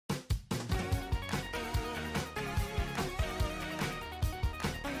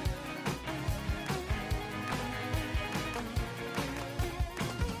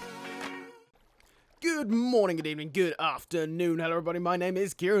Good morning, good evening, good afternoon. Hello everybody, my name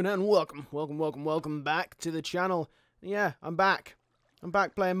is Kieran and welcome back to the channel. Yeah, I'm back. I'm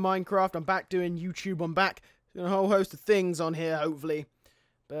back playing Minecraft, I'm back doing YouTube, I'm back doing a whole host of things on here, hopefully.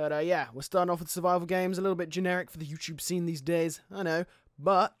 But yeah, we're starting off with survival games, a little bit generic for the YouTube scene these days, I know.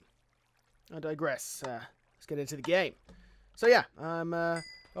 But, I digress. Let's get into the game. So yeah, I'm,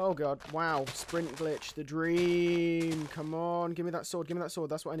 oh god, wow, sprint glitch, the dream. Come on, give me that sword, that's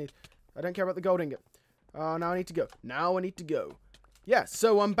what I need. I don't care about the gold ingot. Oh, now I need to go. Yeah,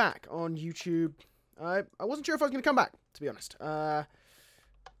 so I'm back on YouTube. I wasn't sure if I was going to come back, to be honest. I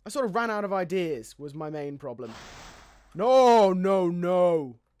sort of ran out of ideas, was my main problem.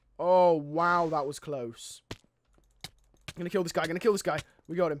 No. Oh, wow, that was close. I'm going to kill this guy,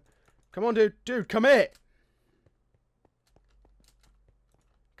 We got him. Come on, dude. Dude, come here.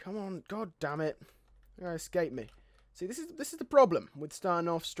 Come on, god damn it. You're going to escape me. See, this is the problem with starting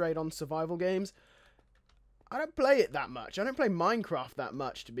off straight on survival games. I don't play it that much. I don't play Minecraft that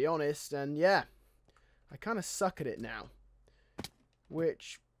much, to be honest. And yeah, I kind of suck at it now.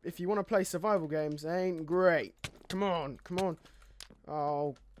 Which, if you want to play survival games, ain't great. Come on.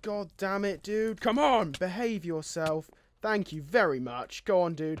 Oh, god damn it, dude. Come on, behave yourself. Thank you very much. Go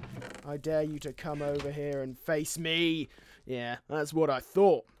on, dude. I dare you to come over here and face me. Yeah, that's what I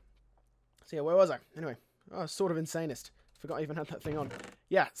thought. So yeah, where was I? Anyway. Oh, sort of Insanist. Forgot I even had that thing on.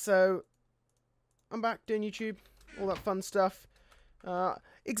 Yeah, so I'm back doing YouTube, all that fun stuff.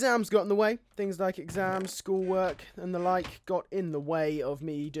 Exams got in the way. Things like exams, schoolwork, and the like got in the way of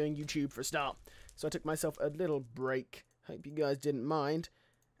me doing YouTube for a start. So I took myself a little break. Hope you guys didn't mind.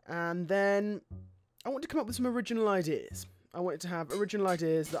 And then I wanted to come up with some original ideas. I wanted to have original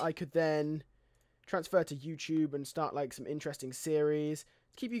ideas that I could then transfer to YouTube and start like some interesting series.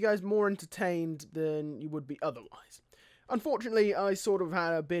 Keep you guys more entertained than you would be otherwise. Unfortunately, I sort of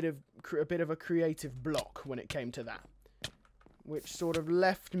had a bit of a creative block when it came to that, which sort of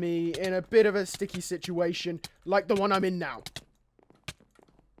left me in a bit of a sticky situation, like the one I'm in now.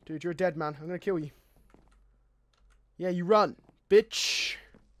 Dude, you're a dead man. I'm gonna kill you. Yeah, you run, bitch.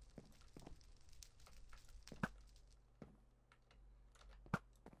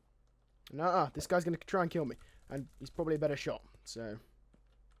 Nuh-uh, this guy's gonna try and kill me, and he's probably a better shot. So.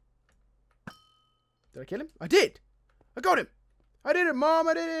 Did I kill him? I did! I got him! I did it, Mom!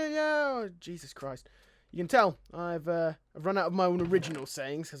 I did it! Yeah! Oh, Jesus Christ. You can tell I've run out of my own original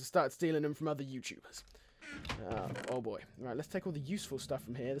sayings because I started stealing them from other YouTubers. Oh boy. Right, let's take all the useful stuff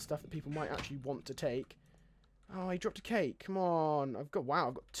from here. The stuff that people might actually want to take. Oh, he dropped a cake. Come on. I've got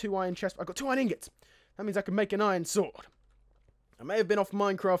 2 iron chests. I've got 2 iron ingots. That means I can make an iron sword. I may have been off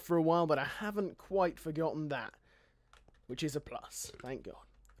Minecraft for a while, but I haven't quite forgotten that. Which is a plus. Thank God.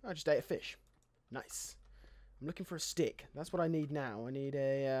 I just ate a fish. Nice. I'm looking for a stick. That's what I need now. I need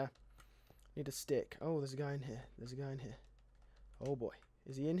a stick. Oh, there's a guy in here. Oh boy.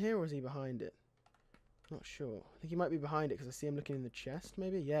 Is he in here or is he behind it? Not sure. I think he might be behind it because I see him looking in the chest,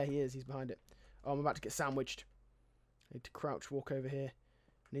 maybe? Yeah, he is. He's behind it. Oh, I'm about to get sandwiched. I need to crouch walk over here.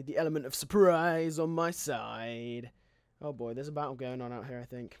 I need the element of surprise on my side. Oh boy, there's a battle going on out here, I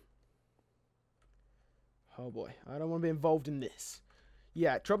think. Oh boy. I don't want to be involved in this.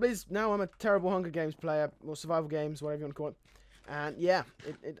 Yeah, trouble is, now I'm a terrible Hunger Games player, or survival games, whatever you want to call it. And yeah,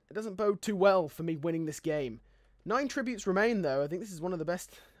 it doesn't bode too well for me winning this game. 9 tributes remain, though. I think this is one of the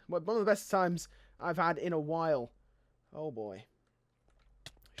best times I've had in a while. Oh boy.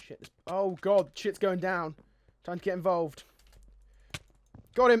 Shit. Oh god, shit's going down. Time to get involved.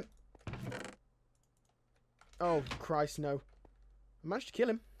 Got him. Oh, Christ, no. I managed to kill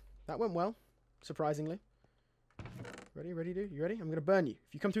him. That went well, surprisingly. Ready, dude? You ready? I'm gonna burn you.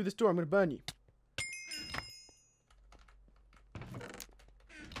 If you come through this door, I'm gonna burn you.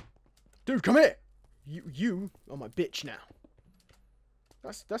 Dude, come here! You are my bitch now.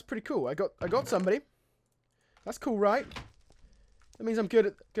 That's pretty cool. I got somebody. That's cool, right? That means I'm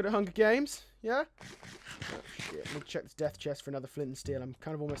good at Hunger Games. Yeah? Oh shit. Let me check this death chest for another flint and steel. I'm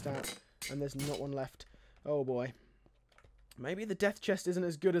kind of almost out. And there's not one left. Oh boy. Maybe the death chest isn't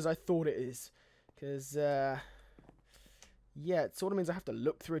as good as I thought it is. Because, yeah, it sort of means I have to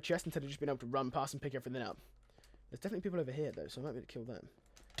look through a chest instead of just being able to run past and pick everything up. There's definitely people over here, though, so I might be able to kill them.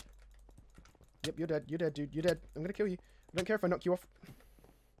 Yep, you're dead. You're dead, dude. You're dead. I'm going to kill you. I don't care if I knock you off.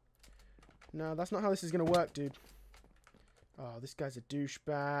 No, that's not how this is going to work, dude. Oh, this guy's a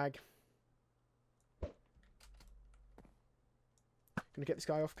douchebag. Can I get this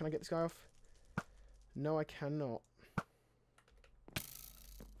guy off? Can I get this guy off? No, I cannot.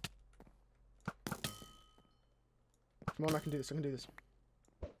 Come on, I can do this.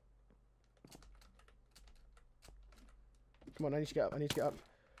 Come on, I need to get up.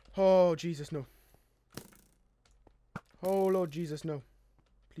 Oh, Jesus, no. Oh, Jesus, no.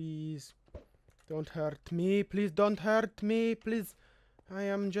 Please. Don't hurt me. Please don't hurt me. Please. I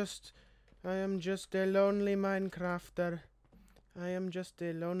am just a lonely Minecrafter. I am just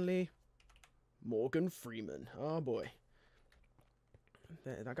a lonely Morgan Freeman. Oh, boy.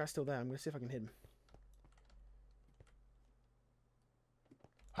 That guy's still there. I'm going to see if I can hit him.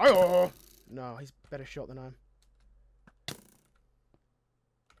 Hi-oh! No, he's a better shot than I am.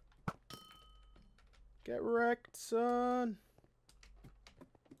 Get wrecked, son.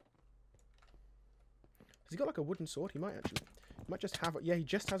 Has he got like a wooden sword? He might actually. He might just have... Yeah, he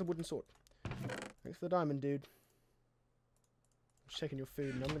just has a wooden sword. Thanks for the diamond, dude. I'm just taking your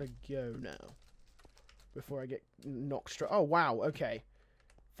food, and I'm going to go now. Before I get knocked straight... Oh, wow, okay.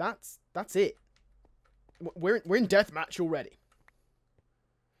 That's it. We're in deathmatch already.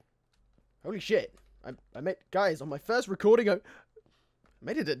 Holy shit. I made... Guys, on my first recording, I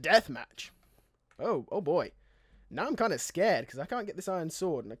made it a deathmatch. Oh boy. Now I'm kind of scared, because I can't get this iron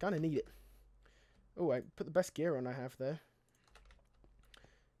sword, and I kind of need it. Oh, I put the best gear on I have there.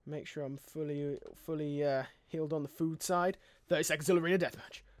 Make sure I'm fully healed on the food side. 30 seconds till arena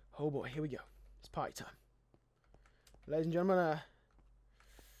deathmatch. Oh boy, here we go. It's party time. Ladies and gentlemen, I'd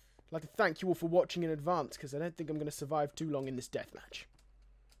like to thank you all for watching in advance, because I don't think I'm going to survive too long in this deathmatch.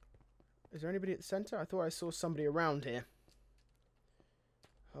 Is there anybody at the centre? I thought I saw somebody around here.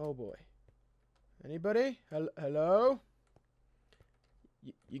 Oh boy. Anybody? Hello?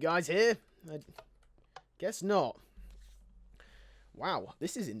 You guys here? I guess not. Wow,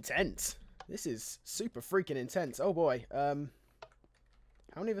 this is intense. This is super freaking intense. Oh boy. How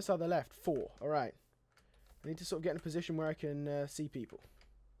many of us are there left? 4. Alright. I need to sort of get in a position where I can see people.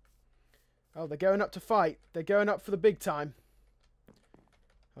 Oh, they're going up to fight. They're going up for the big time.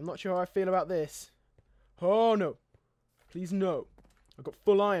 I'm not sure how I feel about this. Oh no. Please no. I've got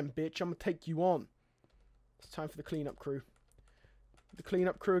full iron, bitch. I'm going to take you on. It's time for the cleanup crew. The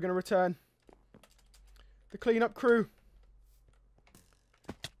cleanup crew are going to return. The cleanup crew.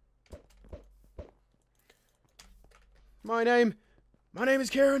 My name is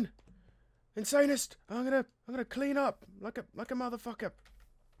Kieran. Insanist. I'm gonna clean up like a motherfucker.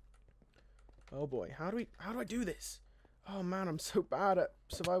 Oh boy, how do I do this? Oh man, I'm so bad at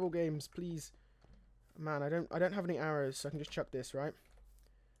survival games. Please, man, I don't have any arrows, so I can just chuck this, right?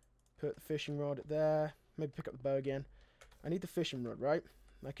 Put the fishing rod there. Maybe pick up the bow again. I need the fishing rod, right?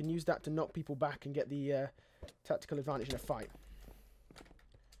 I can use that to knock people back and get the tactical advantage in a fight.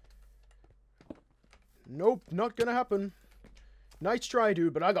 Nope, not gonna happen. Nice try,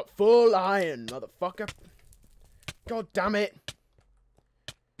 dude, but I got full iron, motherfucker. God damn it.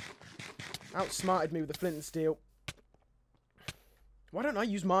 Outsmarted me with the flint and steel. Why don't I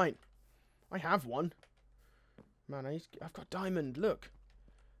use mine? I have one. Man, I've got diamond, look.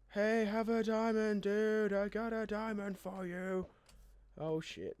 Hey, have a diamond, dude. I got a diamond for you. Oh,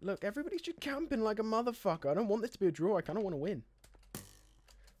 shit. Look, everybody's just camping like a motherfucker. I don't want this to be a draw. I kind of want to win.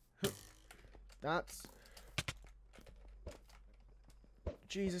 That's...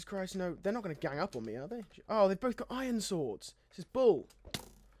 Jesus Christ, no. They're not going to gang up on me, are they? Oh, they've both got iron swords. This is bull. This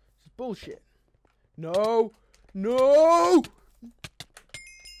is bullshit. No. No!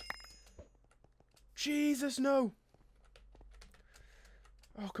 Jesus, no.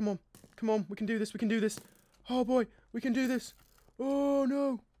 Oh, come on. Come on. We can do this. We can do this. Oh, boy. We can do this. Oh,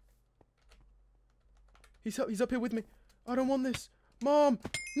 no. He's up here with me. I don't want this. Mom.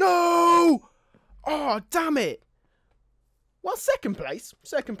 No! Oh, damn it. Well, second place.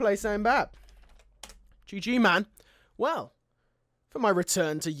 Second place ain't bad. GG, man. Well, for my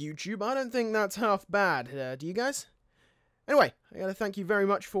return to YouTube, I don't think that's half bad. Do you guys? Anyway, I gotta thank you very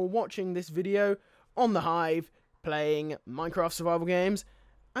much for watching this video on the Hive, playing Minecraft survival games,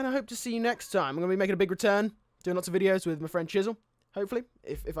 and I hope to see you next time. I'm going to be making a big return, doing lots of videos with my friend Chisel, hopefully,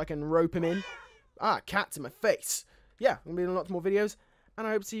 if I can rope him in. Ah, cat's in my face. Yeah, I'm going to be doing lots more videos, and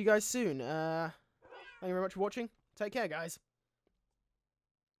I hope to see you guys soon. Thank you very much for watching. Take care, guys.